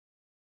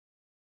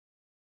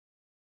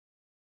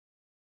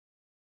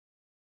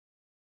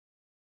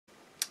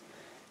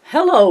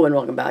Hello and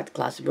welcome back to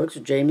Classic Books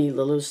with Jamie,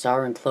 Lulu,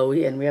 Sarah, and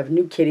Chloe. And we have a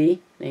new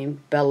kitty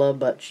named Bella,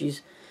 but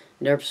she's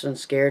nervous and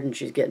scared, and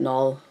she's getting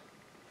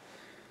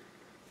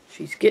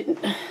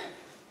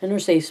in her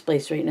safe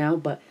place right now.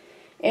 But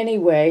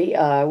anyway,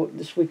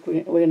 this week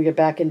we're going to get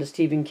back into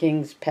Stephen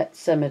King's Pet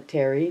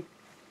Sematary.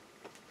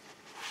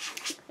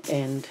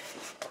 And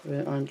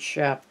we're on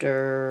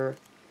chapter...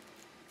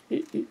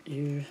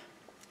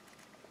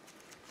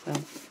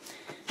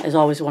 As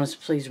always, I want to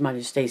please remind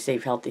you to stay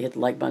safe, healthy, hit the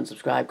like button,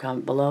 subscribe,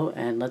 comment below,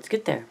 and let's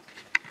get there.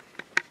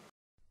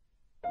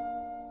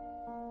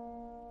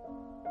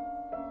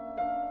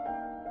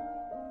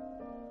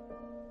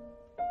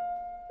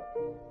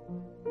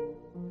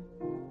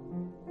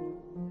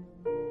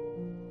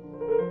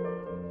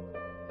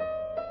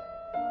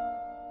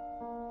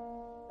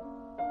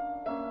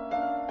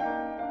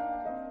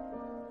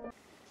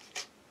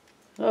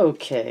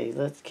 Okay,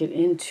 let's get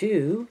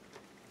into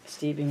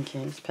Stephen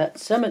King's Pet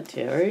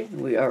Sematary.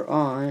 We are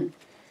on.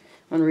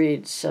 I'm going to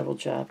read several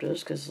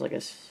chapters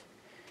because,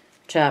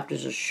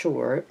 chapters are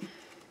short.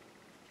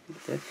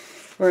 Okay.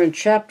 We're in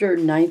chapter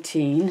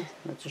 19.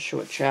 That's a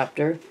short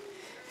chapter.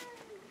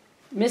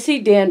 Missy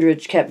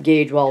Dandridge kept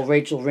Gage while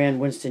Rachel ran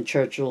Winston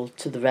Churchill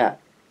to the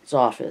vet's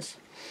office.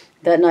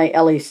 That night,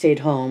 Ellie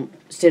stayed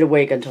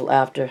awake until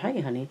after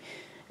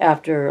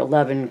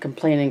 11,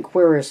 complaining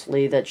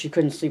querulously that she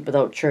couldn't sleep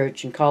without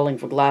church and calling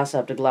for glass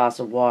after glass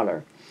of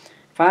water.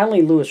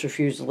 Finally, Lewis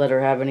refused to let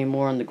her have any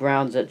more on the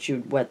grounds that she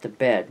would wet the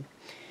bed.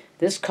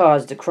 This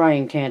caused a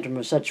crying tantrum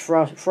of such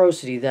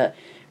ferocity that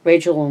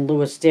Rachel and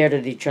Lewis stared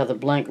at each other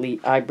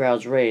blankly,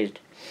 eyebrows raised.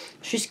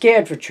 "She's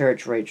scared for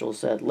church," Rachel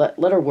said. Let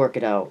her work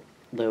it out,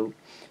 Lou.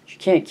 She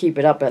can't keep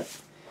it up at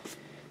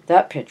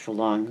that pitch for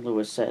long,"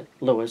 Lewis said.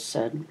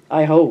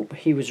 "I hope."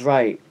 He was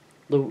right.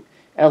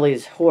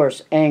 Ellie's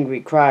hoarse, angry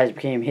cries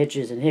became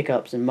hitches and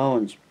hiccups and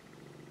moans.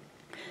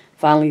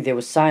 Finally, there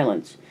was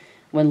silence.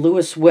 When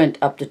Lewis went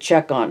up to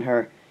check on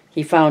her,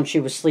 he found she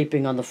was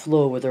sleeping on the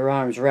floor with her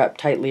arms wrapped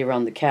tightly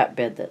around the cat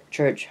bed that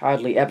Church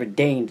hardly ever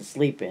deigned to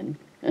sleep in.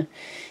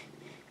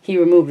 He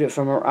removed it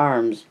from her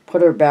arms,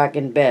 put her back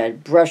in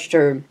bed, brushed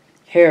her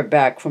hair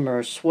back from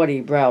her sweaty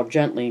brow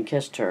gently, and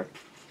kissed her.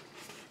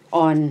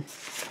 On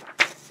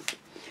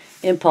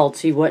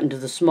impulse, he went into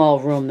the small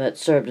room that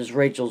served as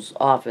Rachel's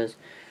office,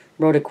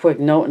 wrote a quick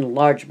note in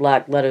large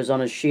black letters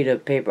on a sheet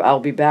of paper, "I'll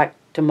be back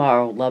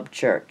tomorrow, love,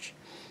 Church,"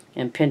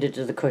 and pinned it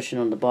to the cushion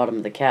on the bottom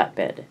of the cat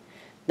bed.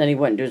 Then he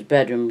went into his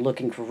bedroom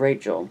looking for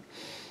Rachel.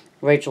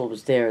 Rachel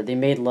was there. They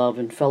made love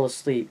and fell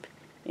asleep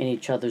in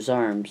each other's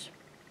arms.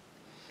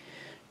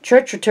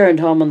 Church returned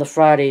home on the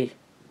Friday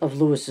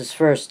of Lewis's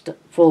first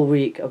full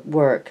week of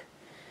work.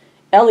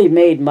 Ellie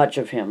made much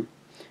of him,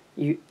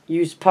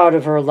 used part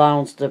of her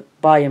allowance to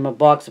buy him a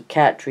box of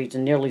cat treats,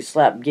 and nearly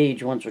slapped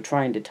Gage once for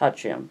trying to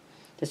touch him.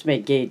 This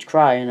made Gage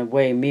cry in a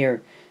way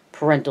mere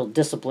parental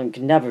discipline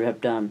could never have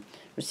done.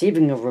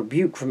 Receiving a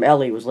rebuke from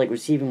Ellie was like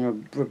receiving a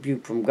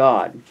rebuke from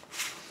God.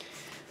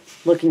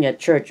 Looking at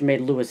Church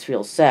made Lewis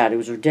feel sad. It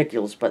was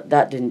ridiculous, but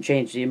that didn't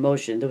change the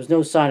emotion. There was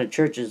no sign of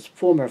Church's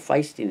former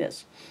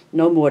feistiness.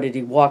 No more did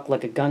he walk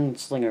like a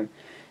gunslinger.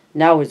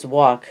 Now his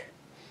walk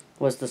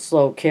was the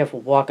slow, careful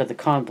walk of the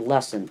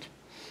convalescent.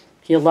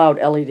 He allowed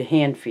Ellie to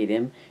hand-feed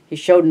him. He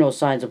showed no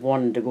signs of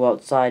wanting to go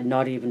outside,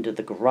 not even to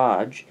the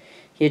garage.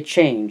 He had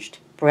changed.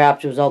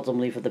 Perhaps it was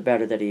ultimately for the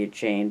better that he had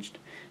changed.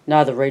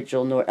 Neither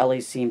Rachel nor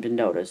Ellie seemed to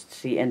notice.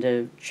 See end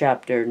of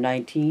chapter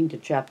 19 to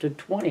chapter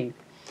 20.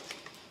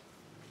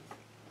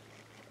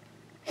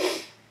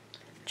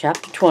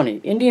 Chapter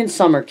 20. Indian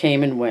summer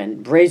came and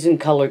went. Brazen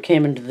color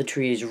came into the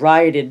trees,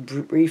 rioted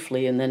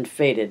briefly, and then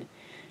faded.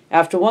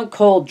 After one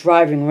cold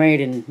driving rain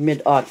in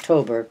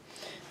mid-October,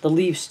 the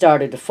leaves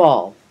started to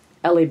fall.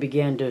 Ellie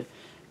began to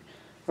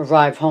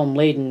arrive home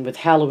laden with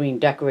Halloween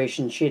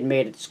decorations she had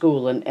made at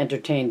school and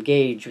entertained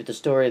Gage with the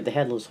story of the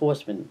Headless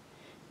Horseman.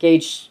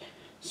 Gage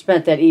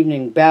spent that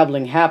evening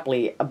babbling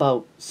happily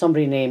about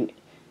somebody named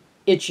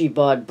Itchy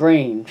Bod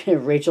Brain.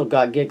 Rachel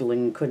got giggling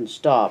and couldn't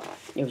stop.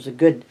 It was a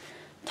good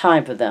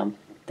time for them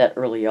that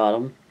early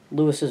autumn.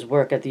 Lewis's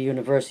work at the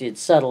university had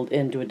settled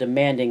into a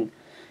demanding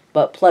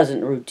but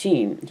pleasant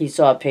routine. He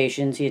saw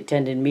patients, he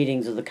attended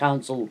meetings of the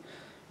Council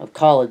of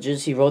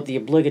Colleges, he wrote the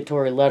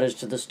obligatory letters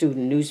to the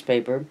student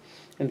newspaper,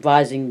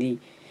 advising the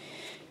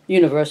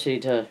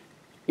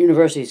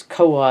university's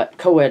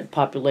co-ed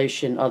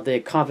population of the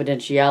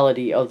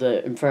confidentiality of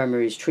the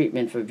infirmary's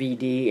treatment for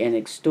VD and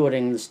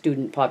extorting the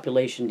student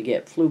population to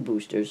get flu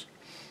boosters,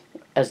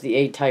 as the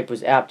A-type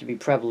was apt to be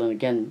prevalent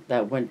again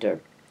that winter.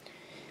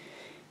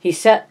 He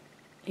sat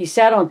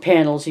on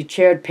panels, he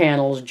chaired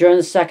panels. During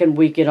the second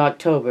week in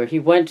October, he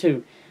went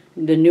to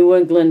the New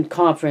England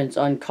Conference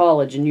on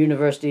College and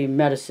University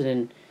Medicine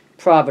in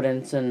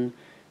Providence and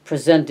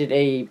presented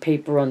a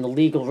paper on the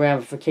legal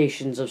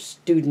ramifications of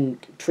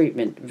student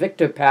treatment.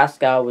 Victor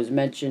Pascal was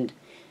mentioned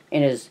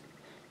in his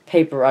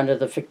paper under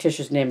the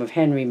fictitious name of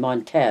Henry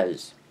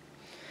Montez.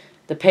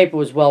 The paper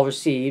was well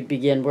received,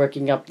 began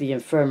working up the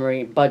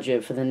infirmary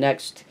budget for the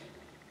next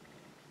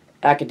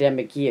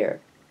academic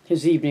year.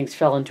 His evenings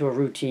fell into a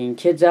routine.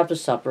 Kids after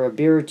supper, a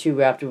beer or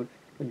two after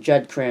with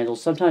Judd Crandall.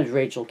 Sometimes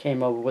Rachel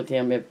came over with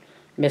him if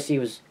Missy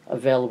was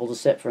available to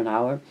sit for an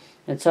hour,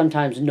 and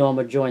sometimes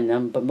Norma joined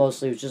them, but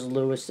mostly it was just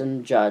Lewis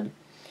and Judd.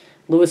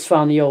 Lewis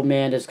found the old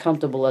man as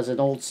comfortable as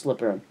an old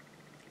slipper,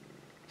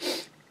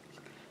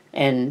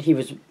 and he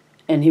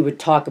would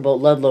talk about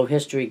Ludlow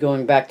history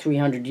going back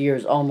 300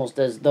 years almost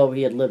as though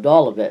he had lived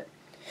all of it.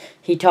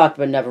 He talked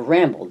but never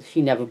rambled.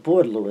 He never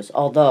bored Lewis,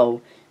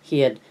 although he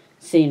had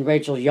seen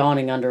Rachel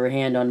yawning under her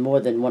hand on more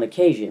than one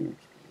occasion.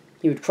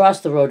 He would cross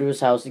the road to his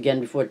house again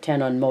before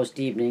 10 on most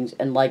evenings,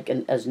 and like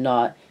as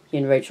not, he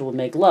and Rachel would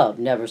make love.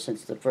 Never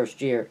since the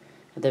first year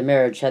of their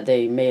marriage had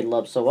they made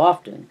love so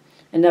often,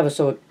 and never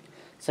so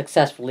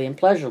successfully and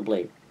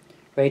pleasurably.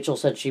 Rachel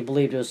said she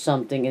believed it was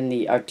something in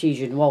the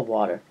artesian well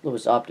water.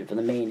 Lewis opted for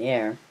the Maine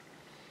air.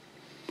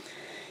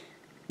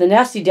 The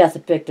nasty death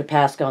of Victor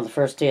Pascal on the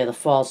first day of the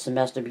fall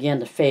semester began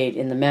to fade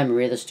in the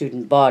memory of the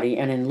student body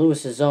and in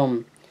Lewis's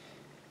own.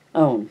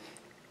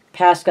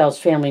 Pascal's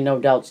family no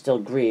doubt still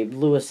grieved.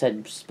 Lewis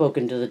had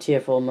spoken to the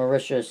tearful,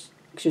 mercifully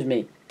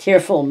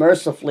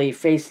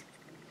faceless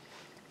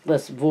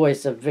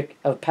voice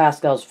of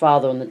Pascal's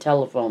father on the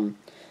telephone.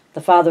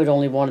 The father had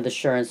only wanted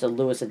assurance that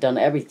Lewis had done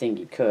everything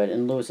he could,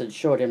 and Lewis had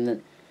assured him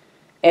that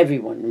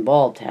everyone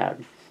involved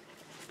had.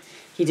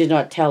 He did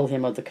not tell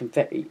him of the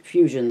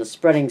confusion, the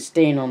spreading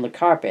stain on the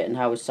carpet, and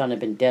how his son had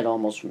been dead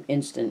almost from the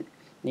instant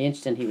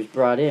he was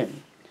brought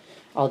in.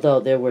 Although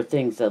these were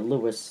things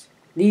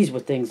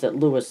that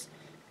Lewis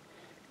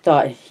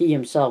thought he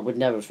himself would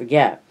never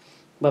forget.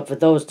 But for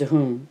those to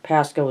whom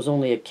Pascal was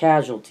only a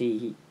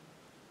casualty,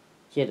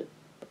 he had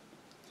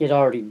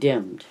already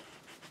dimmed.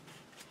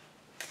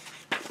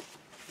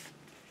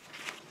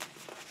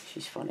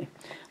 She's funny.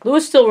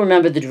 Lewis still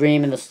remembered the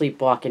dream and the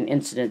sleepwalking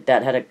incident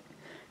that had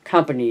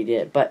accompanied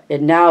it, but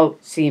it now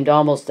seemed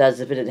almost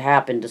as if it had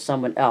happened to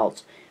someone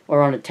else,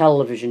 or on a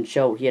television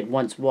show he had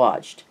once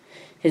watched.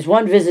 His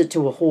one visit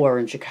to a whore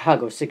in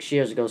Chicago 6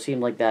 years ago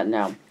seemed like that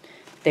now.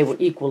 They were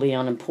equally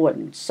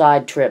unimportant,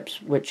 side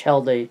trips which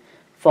held a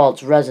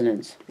false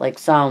resonance, like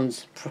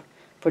sounds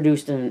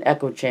produced in an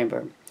echo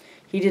chamber.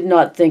 He did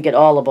not think at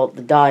all about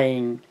the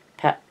dying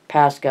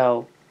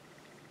Pascal,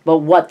 but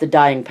what the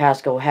dying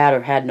Pascal had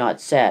or had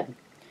not said.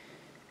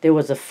 There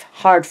was a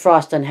hard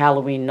frost on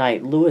Halloween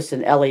night. Lewis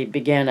and Ellie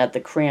began at the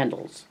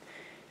Crandalls.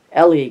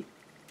 Ellie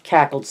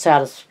cackled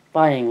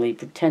satisfyingly,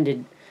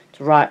 pretended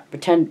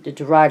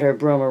to ride her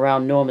broom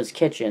around Norma's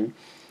kitchen,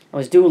 and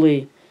was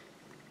duly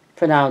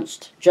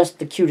pronounced, "Just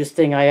the cutest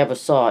thing I ever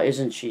saw,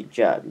 isn't she,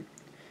 Judd?"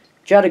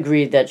 Judd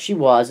agreed that she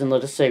was and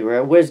lit a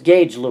cigarette. "Where's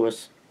Gage,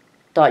 Lewis?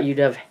 Thought you'd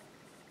have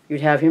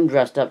him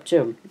dressed up,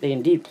 too." They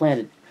indeed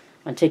planned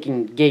on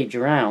taking Gage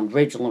around.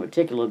 Rachel, in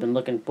particular, had been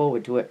looking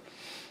forward to it,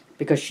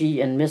 because she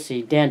and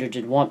Missy Dandridge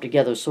had womped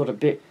together a sort of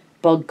big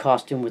bug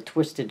costume with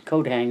twisted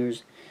coat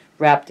hangers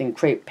wrapped in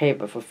crepe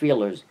paper for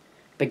feelers.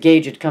 But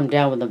Gage had come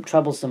down with a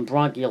troublesome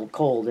bronchial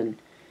cold, and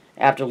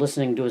after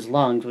listening to his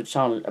lungs, which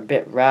sounded a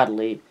bit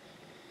rattly,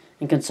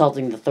 and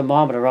consulting the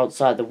thermometer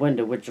outside the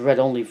window, which read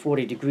only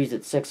 40 degrees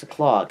at 6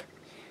 o'clock,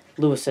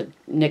 Lewis had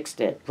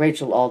nixed it.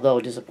 Rachel, although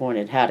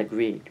disappointed, had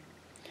agreed.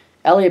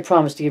 Ellie had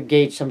promised to give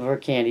Gage some of her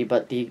candy,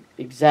 but the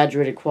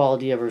exaggerated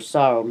quality of her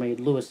sorrow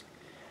made Lewis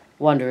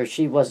wonder if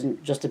she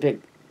wasn't just a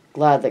bit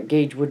glad that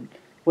Gage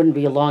wouldn't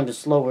be along to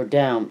slow her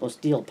down or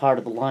steal part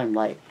of the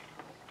limelight.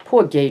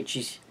 "Poor Gage,"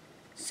 she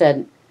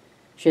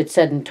had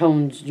said in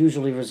tones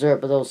usually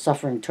reserved for those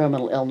suffering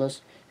terminal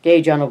illness.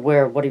 Gage,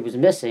 unaware of what he was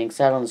missing,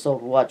 sat on the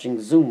sofa watching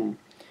Zoom,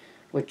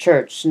 with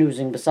Church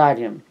snoozing beside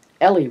him.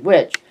 "Ellie,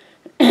 which?"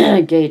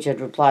 Gage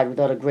had replied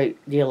without a great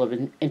deal of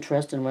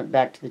interest, and went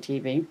back to the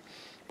TV.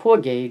 "Poor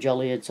Gage,"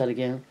 Ellie had said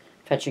again,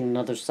 fetching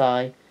another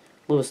sigh.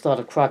 Lewis thought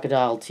of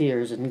crocodile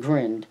tears and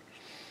grinned.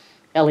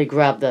 Ellie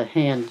grabbed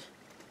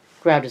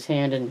his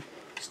hand and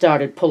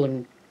started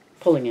pulling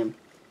him.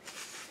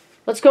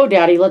 "Let's go,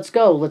 Daddy, let's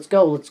go, let's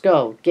go, let's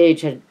go."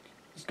 "Gage has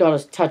got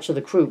a touch of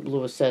the croup,"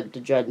 Lewis said to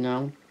Judd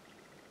now.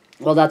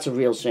 "Well, that's a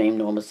real shame,"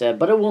 Norma said,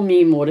 "but it will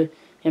mean more to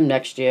him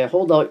next year.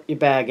 Hold out your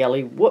bag,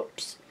 Ellie."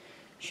 Whoops!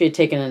 She had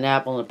taken an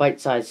apple and a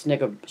bite-sized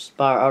Snickers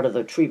bar out of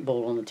the treat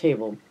bowl on the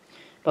table,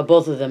 but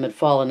both of them had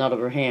fallen out of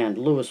her hand.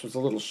 Lewis was a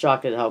little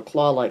shocked at how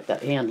claw-like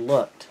that hand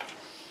looked.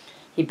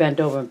 He bent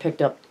over and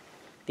picked up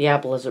the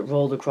apple as it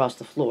rolled across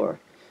the floor.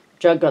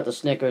 Judd got the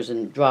Snickers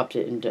and dropped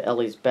it into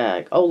Ellie's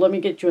bag. "Oh, let me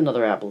get you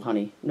another apple,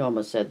 honey,"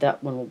 Norma said.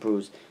 "That one will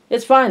bruise."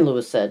 "It's fine,"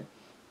 Lewis said,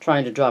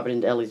 trying to drop it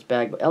into Ellie's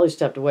bag, but Ellie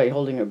stepped away,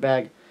 holding her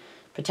bag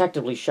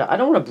protectively shut. "I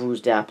don't want a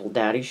bruised apple,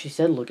 Daddy," she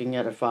said, looking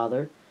at her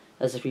father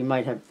as if he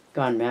might have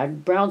gone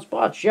mad. "Brown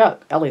spots, yuck."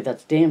 "Ellie,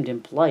 that's damned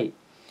impolite."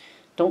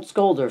 "Don't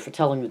scold her for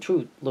telling the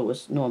truth,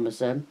 Lewis," Norma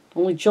said.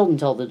 "Only children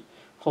tell the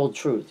whole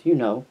truth, you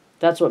know.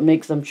 That's what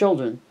makes them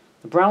children.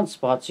 The brown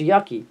spots are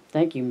yucky."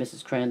 "Thank you,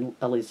 Mrs. Crandall,"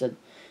 Ellie said,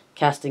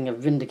 casting a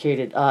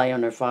vindicated eye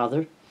on her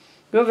father.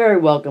 "You're very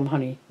welcome,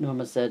 honey,"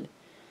 Norma said.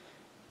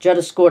 Judd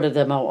escorted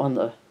them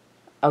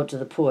out to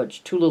the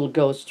porch. Two little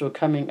ghosts were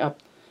coming up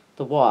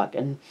the walk,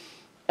 and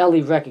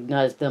Ellie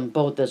recognized them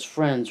both as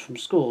friends from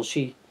school.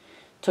 She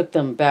took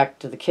them back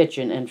to the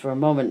kitchen, and for a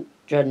moment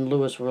Judd and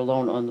Lewis were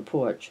alone on the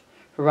porch.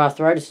 Her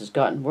arthritis has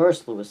gotten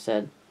worse, Lewis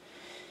said.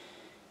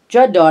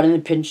 Judd nodded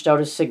and pinched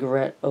out a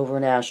cigarette over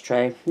an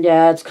ashtray.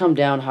 Yeah, it's come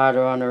down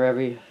harder on her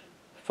every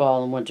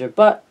fall and winter,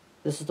 but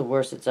this is the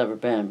worst it's ever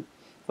been.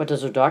 What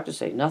does her doctor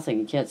say? Nothing.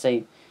 He can't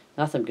say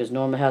nothing because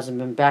Norma hasn't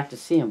been back to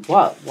see him.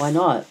 What? Why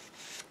not?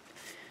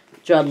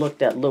 Judd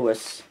looked at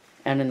Lewis,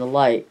 and in the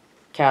light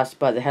cast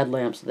by the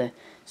headlamps of the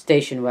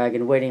station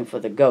wagon waiting for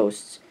the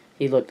ghosts,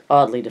 he looked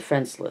oddly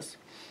defenseless.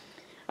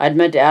 I'd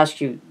meant to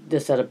ask you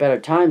this at a better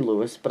time,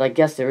 Lewis, but I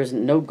guess there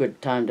isn't no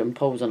good time to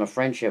impose on a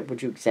friendship.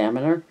 Would you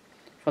examine her?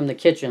 From the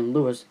kitchen,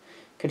 Lewis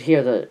could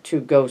hear the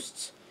two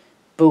ghosts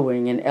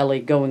booing and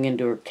Ellie going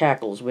into her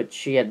cackles, which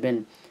she had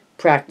been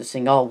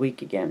practicing all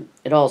week again.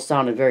 It all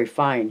sounded very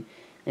fine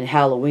and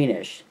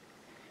Halloweenish.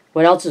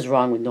 What else is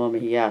wrong with Norma,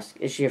 he asked.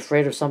 Is she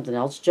afraid of something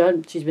else,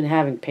 Judd? She's been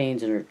having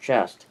pains in her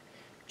chest,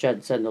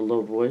 Judd said in a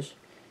low voice.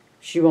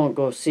 She won't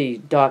go see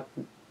Dr.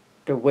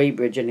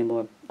 Weybridge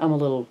anymore. I'm a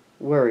little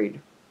worried.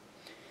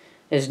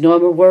 Is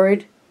Norma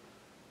worried?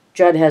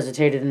 Judd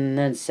hesitated and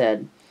then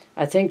said,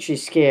 I think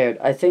she's scared.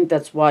 I think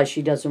that's why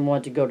she doesn't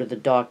want to go to the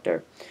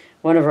doctor.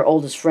 One of her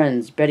oldest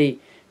friends, Betty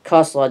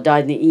Koslaw,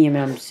 died in the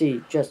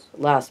EMMC just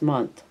last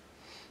month.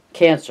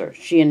 Cancer.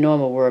 She and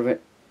Norma were of an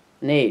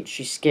age.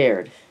 She's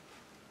scared.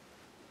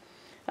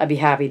 I'd be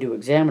happy to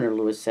examine her,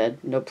 Lewis said.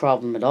 No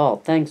problem at all.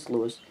 Thanks,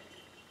 Lewis,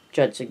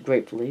 Judd said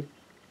gratefully.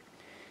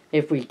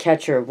 If we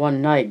catch her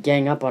one night,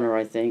 gang up on her,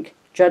 I think.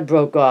 Judd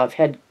broke off,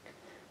 head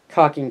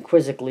cocking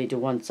quizzically to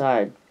one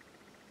side.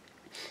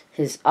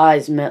 His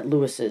eyes met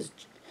Lewis's.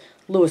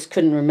 Lewis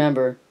couldn't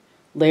remember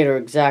later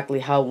exactly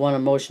how one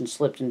emotion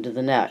slipped into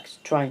the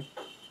next. Trying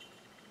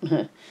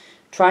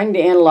to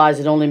analyze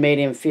it only made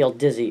him feel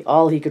dizzy.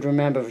 All he could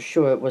remember for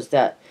sure was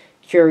that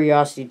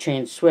curiosity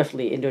changed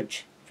swiftly into a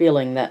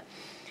feeling that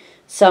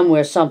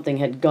somewhere something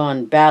had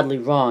gone badly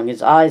wrong.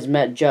 His eyes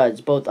met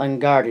Judd's, both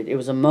unguarded. It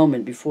was a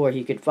moment before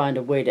he could find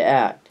a way to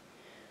act.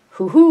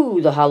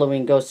 Hoo-hoo, the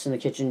Halloween ghosts in the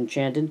kitchen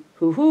chanted.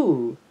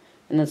 Hoo-hoo.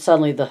 And then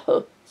suddenly the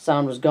huh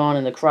sound was gone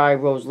and the cry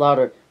rose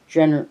louder,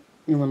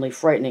 genuinely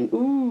frightening.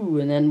 Ooh,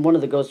 and then one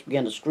of the ghosts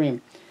began to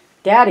scream.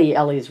 Daddy,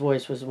 Ellie's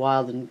voice was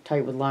wild and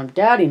tight with alarm.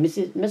 Daddy,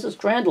 Mrs.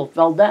 Crandall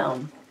fell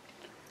down.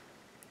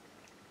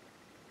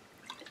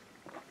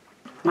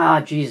 Ah,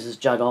 Jesus,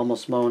 Judd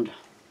almost moaned.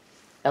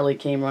 Ellie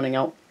came running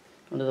out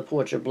onto the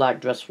porch, her black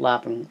dress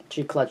flapping.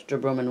 She clutched her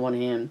broom in one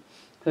hand.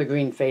 Her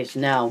green face,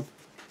 now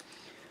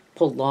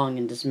pulled long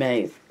in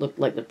dismay, looked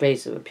like the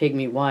face of a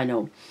pygmy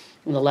wino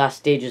in the last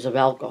stages of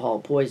alcohol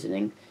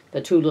poisoning.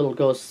 The two little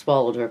ghosts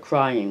followed her,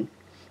 crying.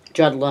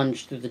 Judd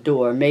lunged through the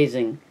door,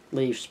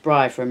 amazingly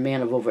spry for a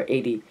man of over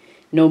 80.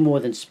 No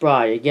more than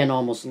spry, again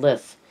almost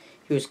lithe.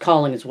 He was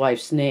calling his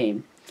wife's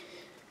name.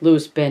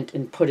 Lewis bent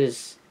and put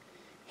his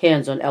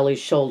hands on Ellie's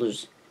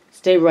shoulders.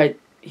 Stay right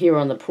here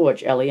on the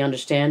porch, Ellie,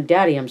 understand?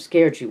 Daddy, I'm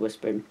scared, she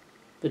whispered.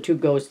 The two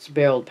ghosts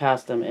barreled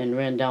past them and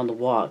ran down the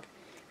walk,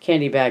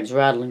 candy bags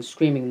rattling,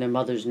 screaming their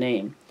mother's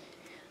name.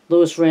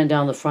 Lewis ran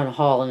down the front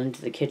hall and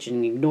into the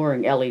kitchen,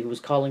 ignoring Ellie, who was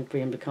calling for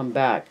him to come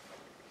back.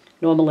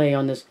 Norma lay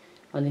on the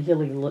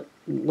hilly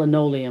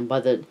linoleum by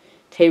the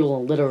table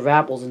and litter of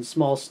apples and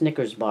small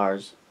Snickers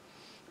bars.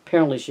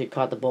 Apparently she had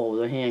caught the bowl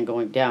with her hand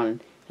going down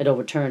and had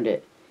overturned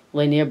it.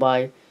 Lay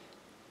nearby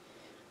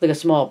like a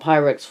small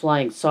Pyrex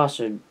flying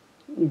saucer.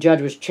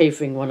 Judd was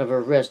chafing one of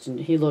her wrists,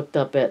 and he looked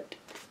up at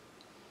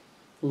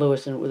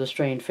Lewis and with a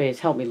strained face.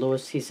 Help me,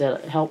 Lewis, he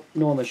said. Help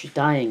Norma, she's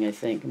dying, I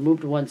think.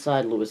 Move to one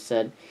side, Lewis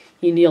said.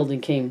 He kneeled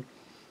and came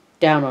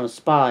down on a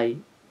spy,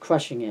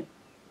 crushing it.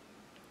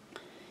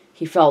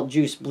 He felt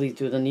juice bleed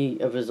through the knee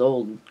of his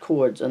old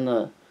cords, and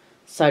the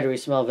cidery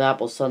smell of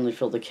apples suddenly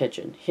filled the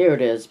kitchen. Here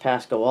it is,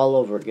 Pasco, all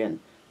over again,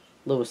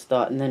 Lewis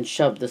thought, and then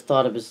shoved the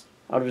thought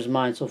out of his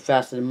mind so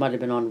fast that it might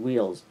have been on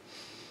wheels.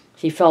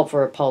 He felt for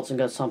her pulse and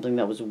got something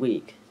that was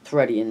weak,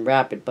 thready, and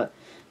rapid, but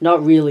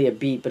not really a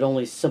beat, but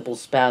only simple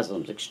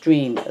spasms,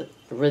 extreme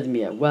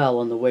arrhythmia, well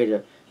on the way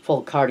to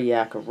full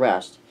cardiac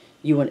arrest.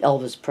 You and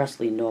Elvis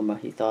Presley, Norma,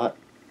 he thought.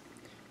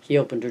 He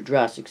opened her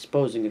dress,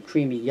 exposing a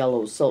creamy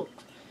yellow silk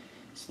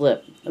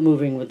slip,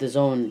 moving with his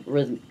own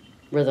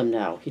rhythm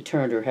now. He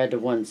turned her head to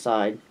one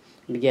side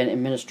and began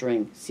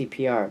administering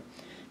CPR.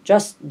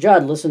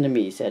 Judd, listen to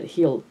me, he said.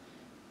 Heel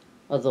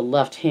of the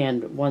left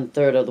hand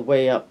 1/3 of the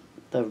way up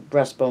the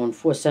breastbone,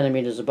 4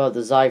 centimeters above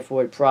the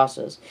xiphoid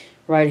process.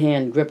 Right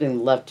hand gripping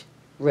the left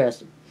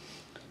wrist,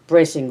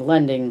 bracing,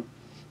 lending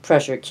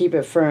pressure. Keep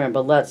it firm,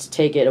 but let's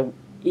take it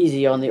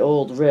easy on the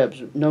old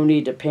ribs. No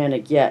need to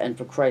panic yet, and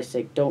for Christ's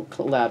sake, don't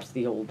collapse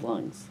the old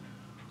lungs.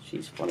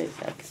 She's funny as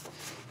heck.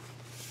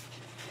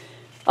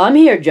 I'm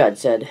here, Judd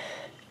said.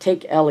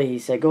 Take Ellie, he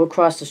said. Go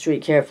across the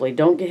street carefully.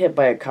 Don't get hit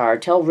by a car.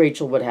 Tell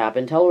Rachel what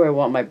happened. Tell her I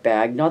want my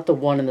bag. Not the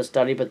one in the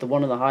study, but the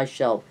one on the high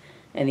shelf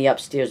in the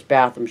upstairs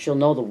bathroom. She'll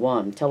know the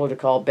one. Tell her to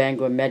call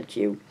Bangor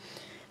MedQ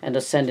and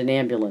to send an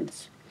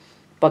ambulance.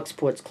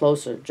 Bucksport's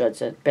closer, Judd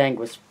said.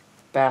 Bangor's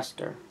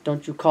faster.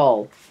 Don't you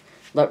call.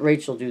 Let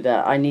Rachel do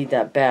that. I need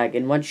that bag.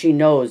 And once she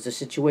knows the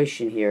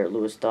situation here,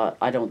 Lewis thought,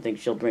 I don't think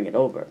she'll bring it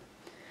over.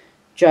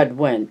 Judd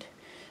went.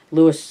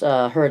 Lewis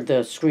heard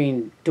the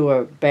screen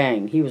door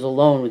bang. He was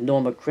alone with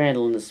Norma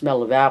Crandall and the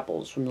smell of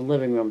apples. From the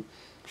living room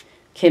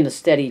came the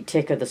steady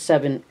tick of the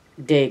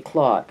 7-day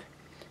clock.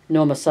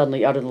 Norma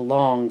suddenly uttered a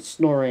long,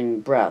 snoring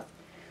breath.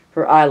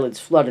 Her eyelids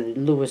fluttered,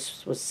 and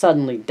Lewis was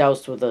suddenly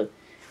doused with a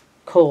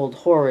cold,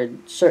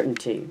 horrid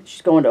certainty.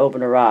 She's going to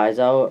open her eyes.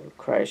 Oh,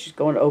 Christ, she's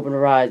going to open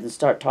her eyes and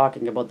start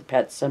talking about the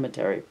pet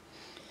cemetery.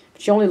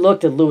 But she only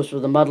looked at Lewis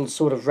with a muddled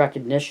sort of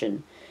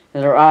recognition,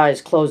 and her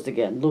eyes closed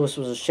again. Lewis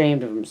was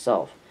ashamed of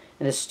himself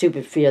and his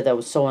stupid fear that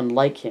was so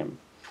unlike him.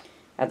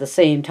 At the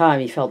same time,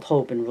 he felt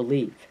hope and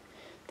relief.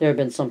 There had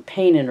been some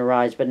pain in her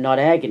eyes, but not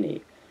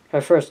agony.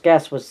 His first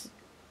guess was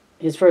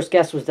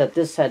that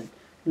this had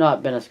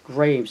not been a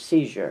grave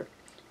seizure.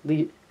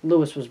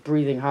 Lewis was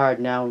breathing hard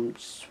now and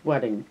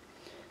sweating.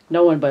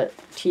 No one but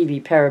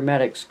TV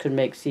paramedics could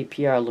make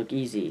CPR look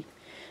easy.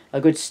 A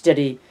good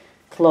steady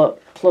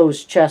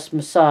closed chest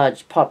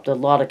massage popped a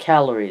lot of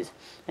calories,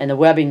 and the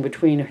webbing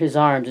between his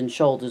arms and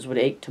shoulders would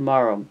ache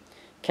tomorrow.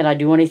 Can I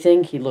do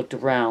anything? He looked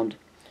around.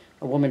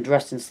 A woman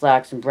dressed in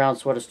slacks and brown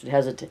sweater stood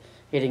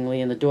hesitatingly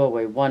in the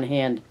doorway, one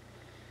hand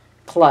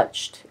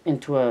clutched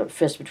into a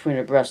fist between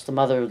her breasts. The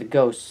mother of the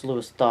ghosts,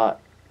 Lewis thought.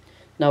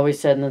 No, he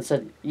said, and then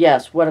said,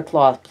 yes, wet a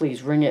cloth,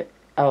 please, wring it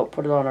out,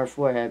 put it on her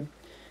forehead.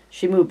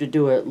 She moved to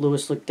do it.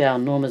 Lewis looked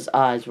down. Norma's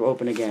eyes were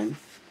open again.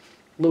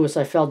 Lewis,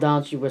 I fell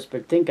down, she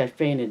whispered. Think I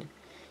fainted.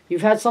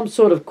 You've had some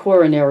sort of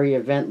coronary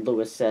event,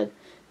 Lewis said.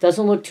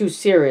 Doesn't look too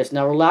serious.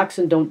 Now relax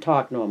and don't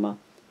talk, Norma.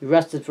 He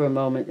rested for a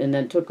moment and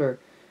then took her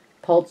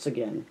pulse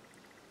again.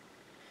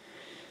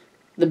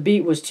 The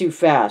beat was too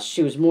fast.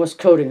 She was Morse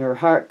coding. Her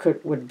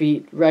heart would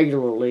beat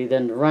regularly,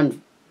 then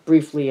run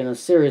briefly in a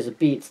series of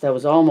beats that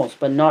was almost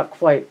but not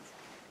quite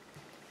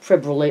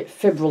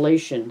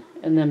fibrillation,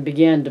 and then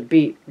began to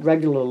beat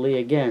regularly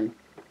again.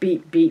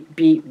 Beat, beat,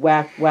 beat,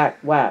 whack, whack,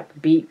 whack.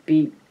 Beat,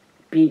 beat,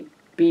 beat,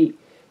 beat,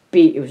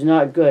 beat. It was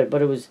not good,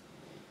 but it was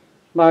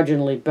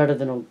marginally better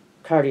than a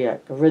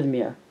cardiac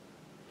arrhythmia.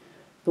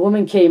 The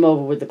woman came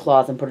over with the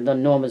cloth and put it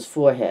on Norma's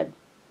forehead.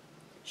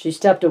 She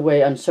stepped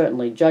away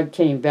uncertainly. Judd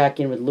came back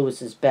in with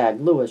Lewis's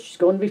bag. Lewis, she's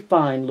going to be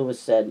fine, Lewis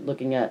said,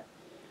 looking at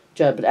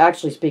Judd, but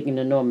actually speaking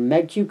to Norma.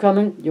 Meg Q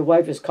coming? Your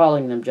wife is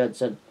calling them, Judd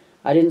said.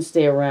 I didn't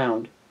stay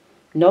around.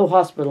 No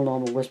hospital,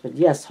 Norma whispered.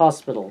 Yes,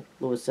 hospital,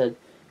 Lewis said.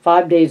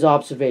 5 days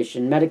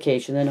observation,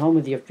 medication, then home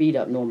with your feet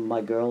up, Norma,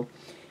 my girl.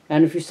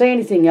 And if you say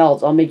anything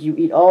else, I'll make you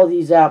eat all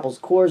these apples,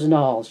 cores and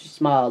all. She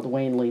smiled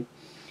wanly,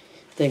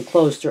 then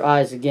closed her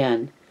eyes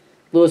again.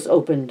 Lewis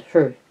opened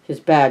his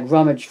bag,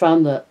 rummaged,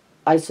 found the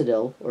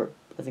Isidil, or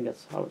I think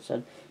that's how it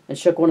said, and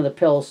shook one of the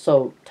pills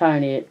so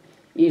tiny it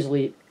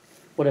easily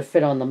would have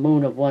fit on the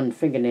moon of one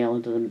fingernail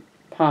into the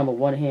palm of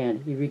one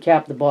hand. He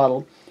recapped the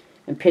bottle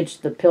and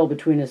pinched the pill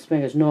between his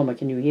fingers. Norma,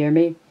 can you hear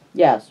me?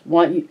 Yes.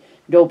 Want you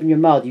to open your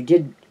mouth. You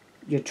did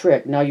your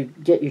trick. Now you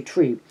get your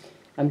treat.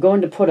 I'm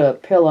going to put a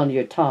pill under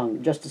your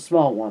tongue, just a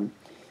small one.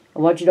 I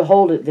want you to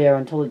hold it there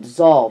until it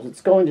dissolves.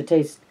 It's going to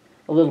taste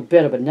a little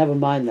bitter, but never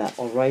mind that,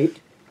 all right?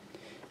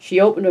 She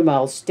opened her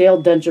mouth.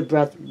 Stale denture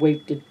breath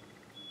wafted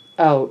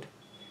out,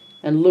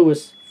 and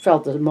Lewis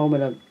felt a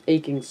moment of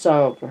aching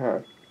sorrow for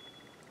her,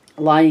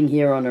 lying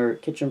here on her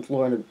kitchen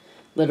floor in a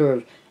litter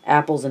of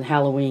apples and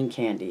Halloween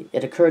candy.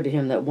 It occurred to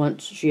him that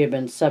once she had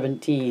been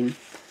 17,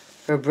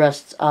 her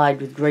breasts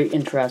eyed with great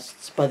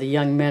interest by the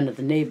young men of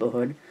the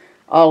neighborhood,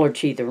 all her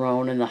teeth her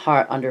own, and the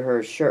heart under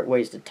her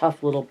shirtwaist a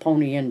tough little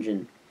pony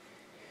engine.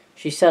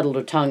 She settled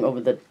her tongue over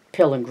the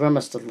pill and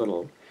grimaced a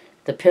little.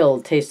 The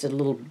pill tasted a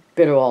little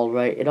bitter all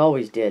right, it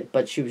always did,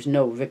 but she was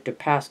no Victor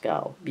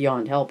Pascal,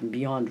 beyond help and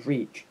beyond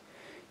reach.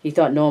 He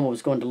thought Norma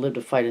was going to live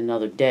to fight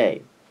another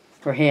day.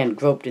 Her hand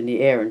groped in the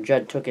air, and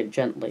Judd took it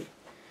gently.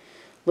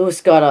 Lewis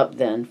got up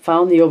then,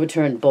 found the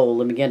overturned bowl,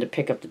 and began to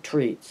pick up the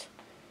treats.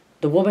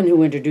 The woman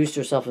who introduced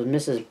herself as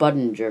Mrs.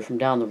 Budinger from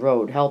down the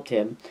road helped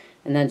him,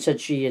 and then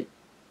said she had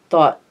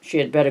thought she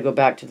had better go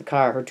back to the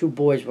car. Her 2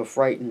 boys were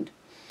frightened.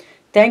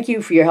 Thank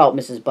you for your help,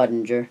 Mrs.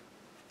 Budinger,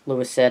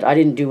 Lewis said. I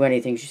didn't do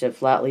anything, she said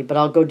flatly, but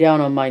I'll go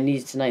down on my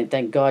knees tonight and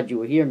thank God you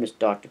were here, Miss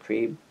Dr.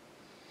 Creed.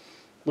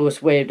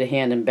 Lewis waved a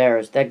hand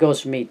embarrassed. That goes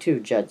for me, too,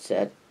 Judd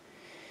said.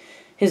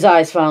 His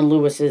eyes found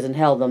Lewis's and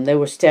held them. They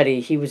were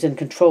steady. He was in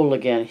control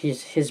again.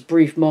 His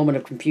brief moment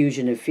of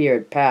confusion and fear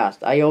had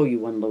passed. I owe you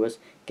one, Lewis.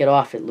 Get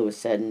off it, Lewis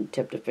said, and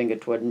tipped a finger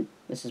toward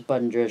Mrs.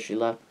 Budinger as she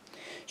left.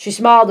 She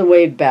smiled and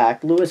waved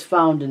back. Lewis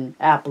found an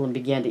apple and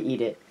began to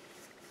eat it.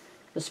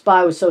 The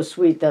spy was so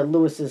sweet that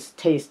Lewis's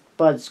taste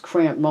buds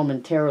cramped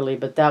momentarily,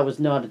 but that was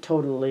not a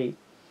totally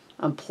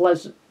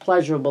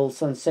unpleasurable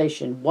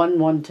sensation.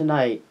 1-1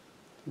 tonight,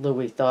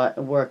 Louis thought,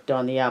 and worked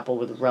on the apple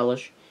with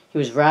relish. He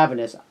was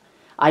ravenous.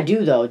 I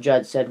do, though,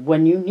 Judd said.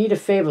 When you need a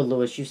favor,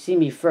 Lewis, you see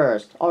me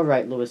first. All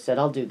right, Lewis said.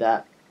 I'll do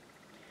that.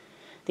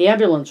 The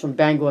ambulance from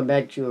Bangor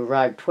Medq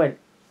arrived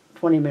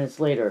 20 minutes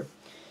later.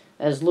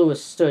 As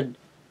Lewis stood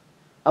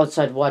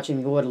outside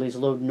watching the orderlies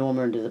load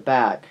Norma into the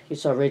back, he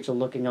saw Rachel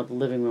looking out the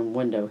living room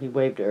window. He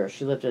waved at her.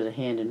 She lifted a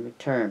hand in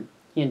return.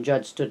 He and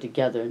Judd stood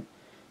together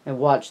and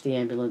watched the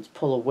ambulance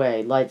pull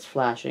away, lights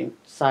flashing,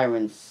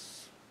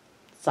 sirens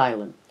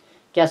silent.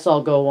 Guess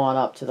I'll go on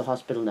up to the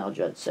hospital now,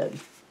 Judd said.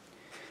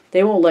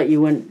 They won't let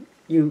you in.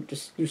 You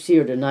see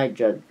her tonight,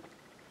 Judd.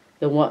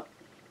 They'll want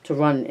to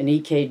run an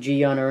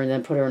EKG on her and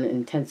then put her in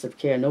intensive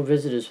care. No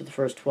visitors for the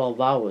first 12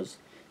 hours.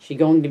 She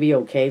going to be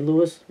okay,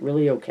 Lewis?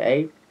 Really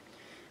okay?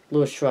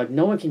 Lewis shrugged.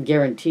 No one can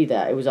guarantee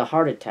that. It was a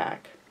heart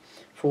attack.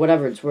 For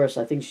whatever it's worth,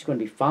 I think she's going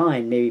to be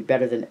fine, maybe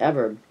better than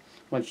ever,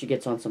 once she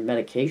gets on some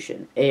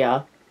medication.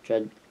 Yeah,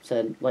 Judd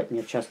said, lighting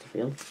a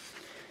Chesterfield.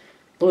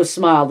 Lewis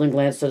smiled and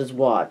glanced at his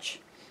watch.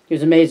 He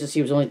was amazed to see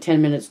it was only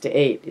 10 minutes to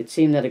 8. It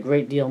seemed that a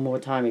great deal more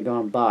time had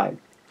gone by.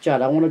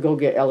 Judd, I want to go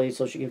get Ellie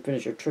so she can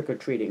finish her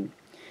trick-or-treating.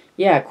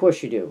 Yeah, of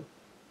course you do.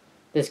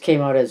 This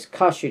came out as,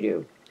 course you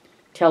do.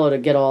 Tell her to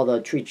get all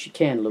the treats she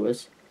can,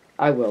 Lewis.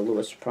 I will,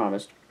 Lewis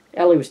promised.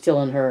 Ellie was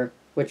still in her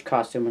witch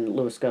costume when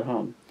Lewis got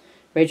home.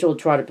 Rachel had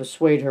tried to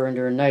persuade her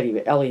into her nightie,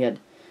 but Ellie had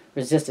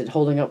resisted,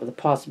 holding up with the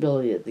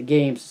possibility that the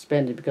game,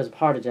 suspended because of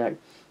heart attack,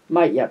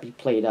 might yet be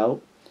played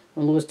out.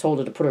 When Lewis told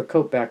her to put her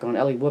coat back on,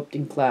 Ellie whooped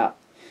and clapped.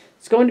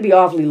 It's going to be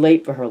awfully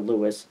late for her,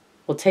 Lewis.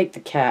 We'll take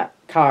the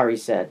car, he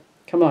said.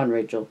 Come on,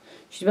 Rachel.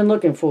 She's been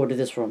looking forward to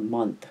this for a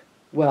month.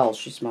 Well,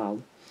 she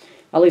smiled.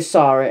 Ellie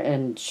saw her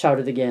and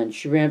shouted again.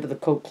 She ran for the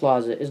coat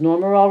closet. Is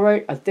Norma all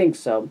right? I think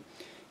so.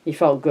 He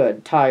felt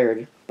good,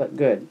 tired, but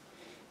good.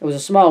 It was a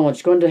small one.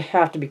 She's going to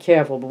have to be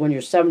careful, but when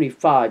you're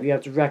 75, you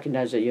have to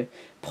recognize that your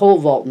pole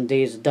vaulting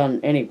days are done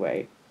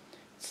anyway.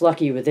 It's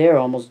lucky you were there,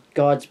 almost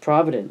God's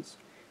providence.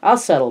 I'll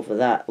settle for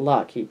that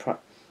luck, he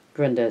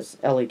grinned as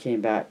Ellie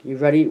came back. You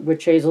ready,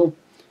 Witch Hazel?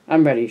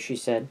 I'm ready, she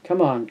said.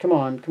 Come on, come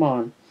on, come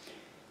on.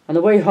 On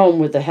the way home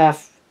with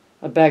a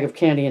bag of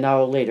candy an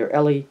hour later,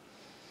 Ellie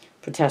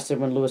protested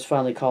when Lewis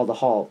finally called a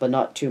halt, but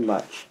not too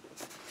much.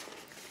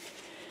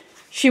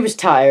 She was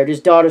tired.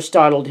 His daughter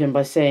startled him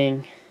by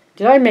saying,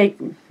 Did I make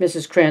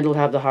Mrs. Crandall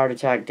have the heart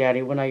attack,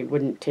 Daddy, when I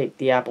wouldn't take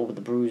the apple with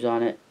the bruise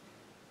on it?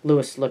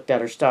 Lewis looked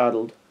at her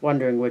startled,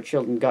 wondering where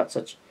children got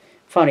such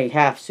funny,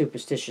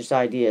 half-superstitious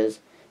ideas.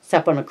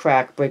 Step on a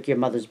crack, break your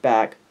mother's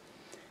back.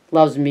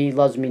 Loves me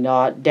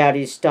not.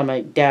 Daddy's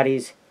stomach,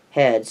 Daddy's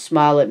head.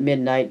 Smile at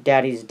midnight,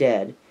 Daddy's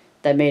dead.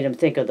 That made him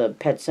think of the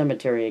pet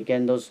cemetery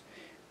again, those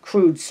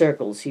crude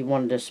circles. He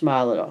wanted to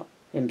smile at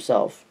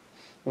himself.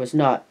 Was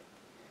not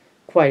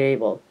quite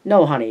able.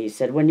 No, honey, he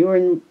said. When you were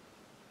in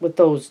with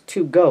those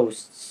two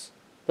ghosts.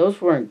 Those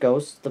weren't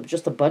ghosts,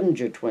 just the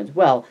Budinger twins.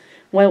 Well,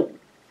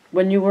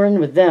 when you were in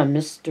with them,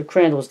 Mr.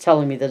 Crandall was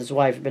telling me that his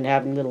wife had been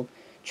having little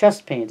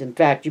chest pains. In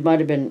fact, you might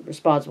have been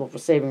responsible for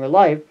saving her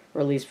life,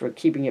 or at least for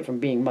keeping it from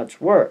being much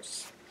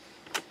worse.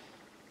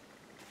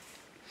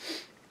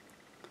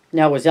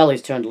 Now it was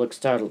Ellie's turn to look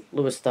startled.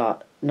 Lewis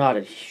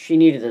nodded. She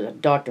needed a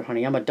doctor,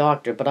 honey. I'm a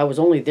doctor, but I was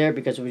only there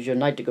because it was your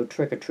night to go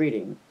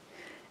trick-or-treating.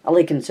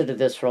 Ellie considered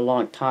this for a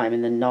long time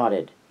and then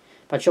nodded.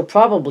 But she'll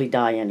probably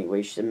die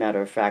anyway, she said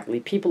matter-of-factly.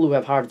 People who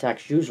have heart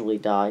attacks usually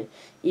die.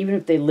 Even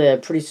if they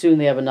live, pretty soon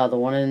they have another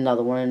one and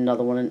another one and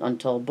another one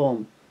until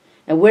boom.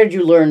 And where did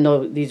you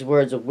learn these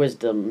words of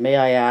wisdom, may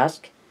I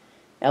ask?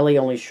 Ellie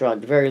only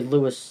shrugged. Very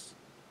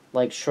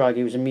Lewis-like shrug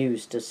he was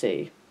amused to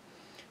see.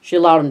 She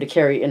allowed him to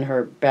carry in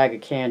her bag of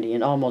candy,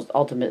 an almost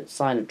ultimate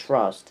sign of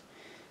trust.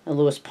 And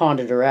Lewis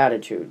pondered her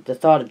attitude. The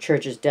thought of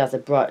Church's death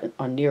had brought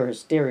on near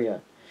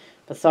hysteria.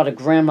 The thought of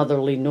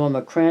grandmotherly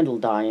Norma Crandall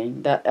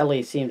dying, that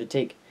Ellie seemed to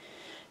take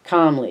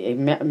calmly, a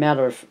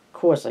matter of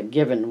course, a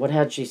given. What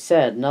had she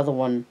said? Another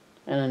one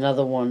and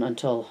another one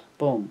until,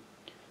 boom.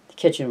 The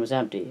kitchen was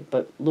empty,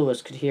 but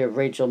Lewis could hear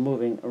Rachel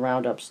moving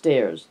around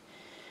upstairs.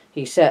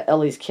 He set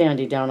Ellie's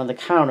candy down on the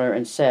counter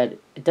and said,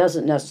 It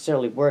doesn't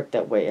necessarily work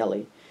that way,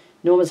 Ellie.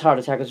 Norma's heart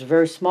attack was a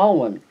very small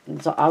one,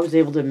 and so I was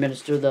able to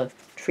administer the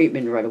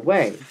treatment right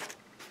away.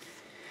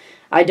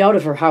 I doubt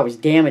if her heart was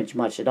damaged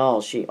much at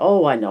all.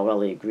 Oh, I know,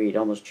 Ellie agreed,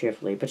 almost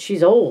cheerfully. But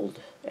she's old,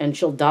 and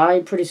she'll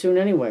die pretty soon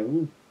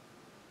anyway.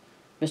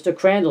 Mr.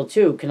 Crandall,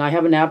 too. Can I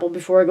have an apple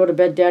before I go to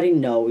bed, Daddy?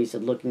 No, he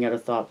said, looking at her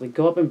thoughtfully.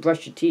 Go up and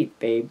brush your teeth,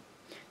 babe.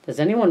 Does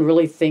anyone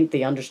really think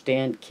they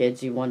understand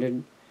kids, he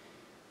wondered.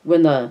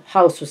 When the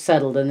house was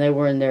settled and they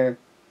were in their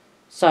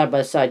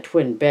side-by-side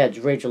twin beds,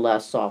 Rachel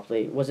asked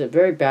softly, Was it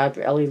very bad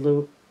for Ellie,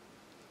 Lou?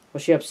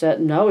 Was she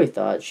upset? No, he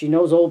thought. She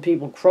knows old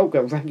people croak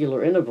at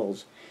regular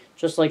intervals.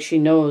 Just like she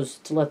knows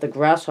to let the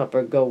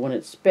grasshopper go when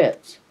it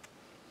spits.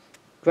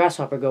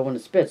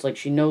 Like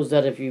she knows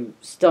that if you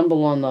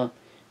stumble on the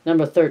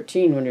number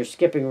 13 when you're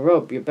skipping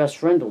rope, your best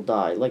friend will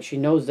die. Like she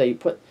knows that you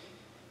put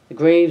the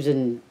graves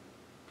in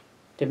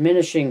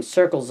diminishing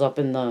circles up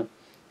in the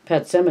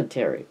pet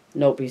cemetery.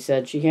 Nope, he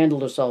said. She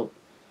handled herself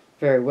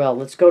very well.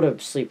 Let's go to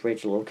sleep,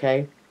 Rachel,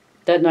 okay?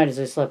 That night as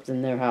they slept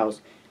in their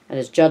house, and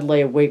as Judd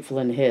lay wakeful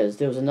in his,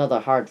 there was another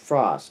hard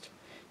frost.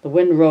 The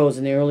wind rose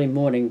in the early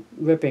morning,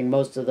 ripping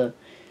most of the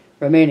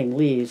remaining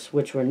leaves,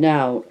 which were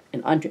now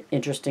an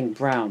uninteresting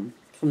brown,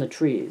 from the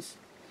trees.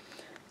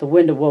 The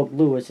wind awoke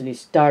Lewis, and he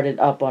started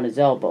up on his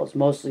elbows,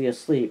 mostly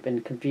asleep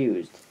and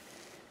confused.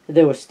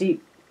 There were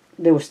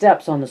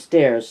steps on the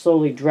stairs,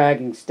 slowly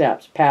dragging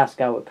steps.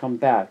 Pascal would come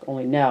back,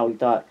 only now, he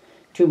thought,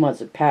 2 months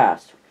had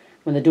passed.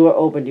 When the door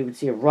opened, he would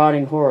see a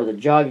rotting horror, the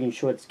jogging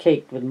shorts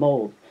caked with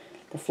mold,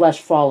 the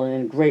flesh fallen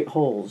in great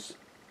holes,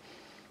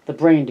 the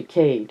brain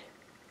decayed.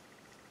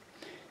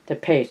 The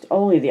paste.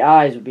 Only the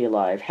eyes would be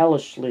alive,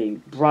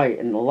 hellishly bright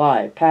and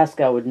alive.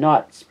 Pascal would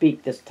not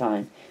speak this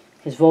time.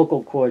 His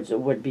vocal cords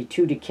would be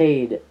too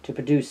decayed to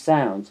produce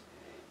sounds,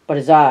 but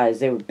his eyes,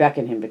 they would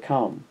beckon him to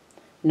come.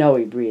 No,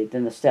 he breathed,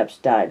 and the steps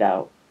died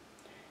out.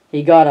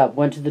 He got up,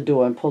 went to the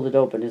door, and pulled it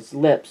open, his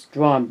lips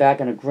drawn back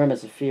in a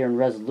grimace of fear and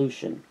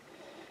resolution.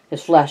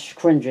 His flesh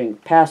cringing.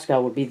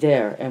 Pascal would be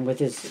there, and with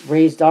his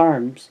raised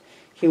arms,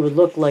 he would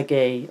look like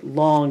a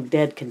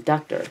long-dead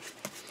conductor,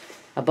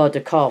 about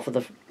to call for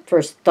the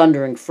first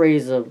thundering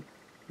phrase of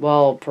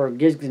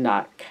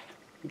Walpurgisnacht,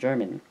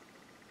 German.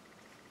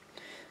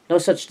 No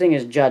such thing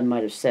as Judd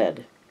might have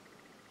said.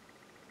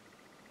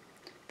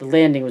 The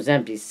landing was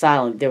empty,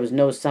 silent. There was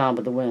no sound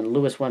but the wind.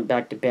 Lewis went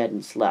back to bed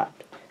and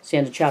slept. See,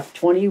 end of chapter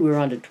 20. We're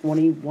on to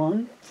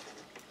 21.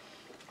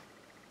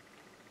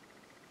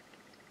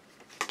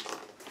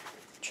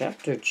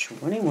 Chapter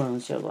 21.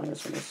 Let's see how long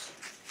this one is.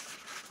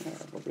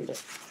 We'll read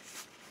it.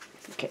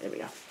 Okay, there we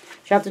go.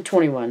 Chapter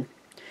 21.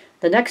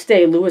 The next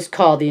day, Lewis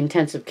called the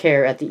intensive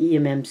care at the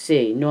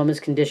EMMC. Norma's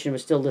condition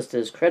was still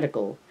listed as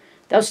critical.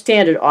 That was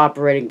standard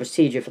operating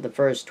procedure for the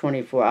first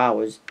 24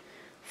 hours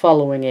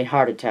following a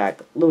heart attack.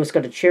 Lewis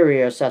got a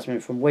cheerier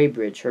assessment from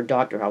Weybridge, her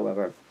doctor,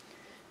 however.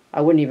 I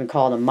wouldn't even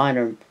call it a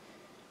minor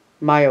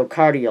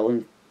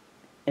myocardial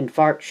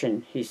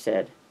infarction, he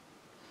said.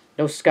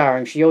 No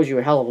scarring. She owes you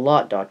a hell of a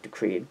lot, Dr.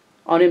 Creed.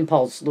 On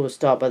impulse, Lewis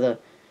stopped by the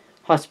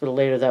hospital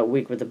later that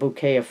week with a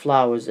bouquet of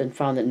flowers and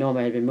found that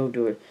Norma had been moved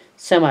to a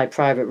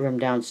semi-private room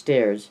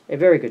downstairs. A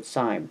very good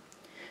sign.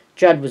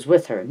 Judd was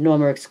with her.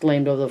 Norma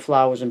exclaimed over the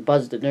flowers and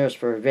buzzed the nurse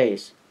for a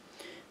vase.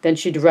 Then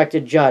she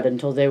directed Judd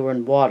until they were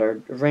in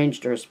water,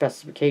 arranged her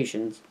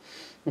specifications,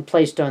 and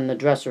placed on the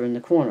dresser in the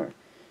corner.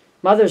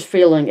 Mother's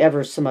feeling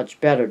ever so much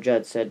better,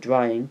 Judd said,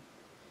 dryly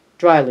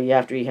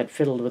after he had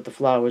fiddled with the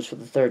flowers for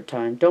the third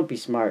time. Don't be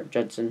smart,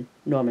 Judson,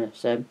 Norma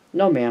said.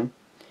 No, ma'am.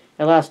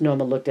 At last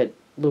Norma looked at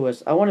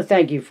Lewis. I want to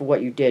thank you for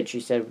what you did, she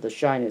said with a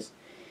shyness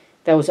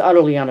that was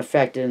utterly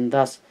unaffected and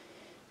thus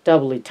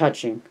doubly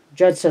touching.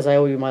 Judd says I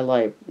owe you my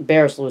life.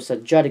 Embarrassed, Lewis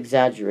said, Judd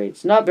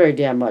exaggerates. Not very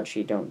damn much,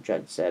 he don't,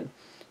 Judd said.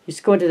 He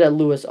squinted at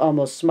Lewis,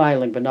 almost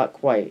smiling, but not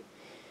quite.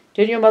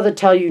 Didn't your mother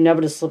tell you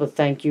never to slip a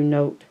thank you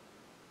note?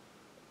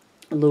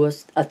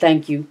 Lewis, a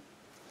thank you.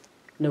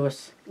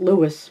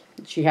 Lewis,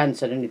 she hadn't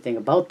said anything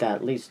about that,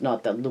 at least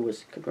not that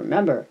Lewis could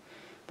remember.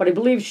 But he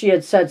believed she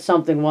had said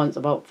something once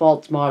about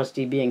false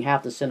modesty being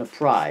half the sin of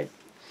pride.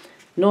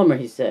 Norma,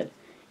 he said,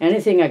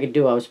 anything I could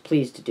do I was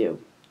pleased to do.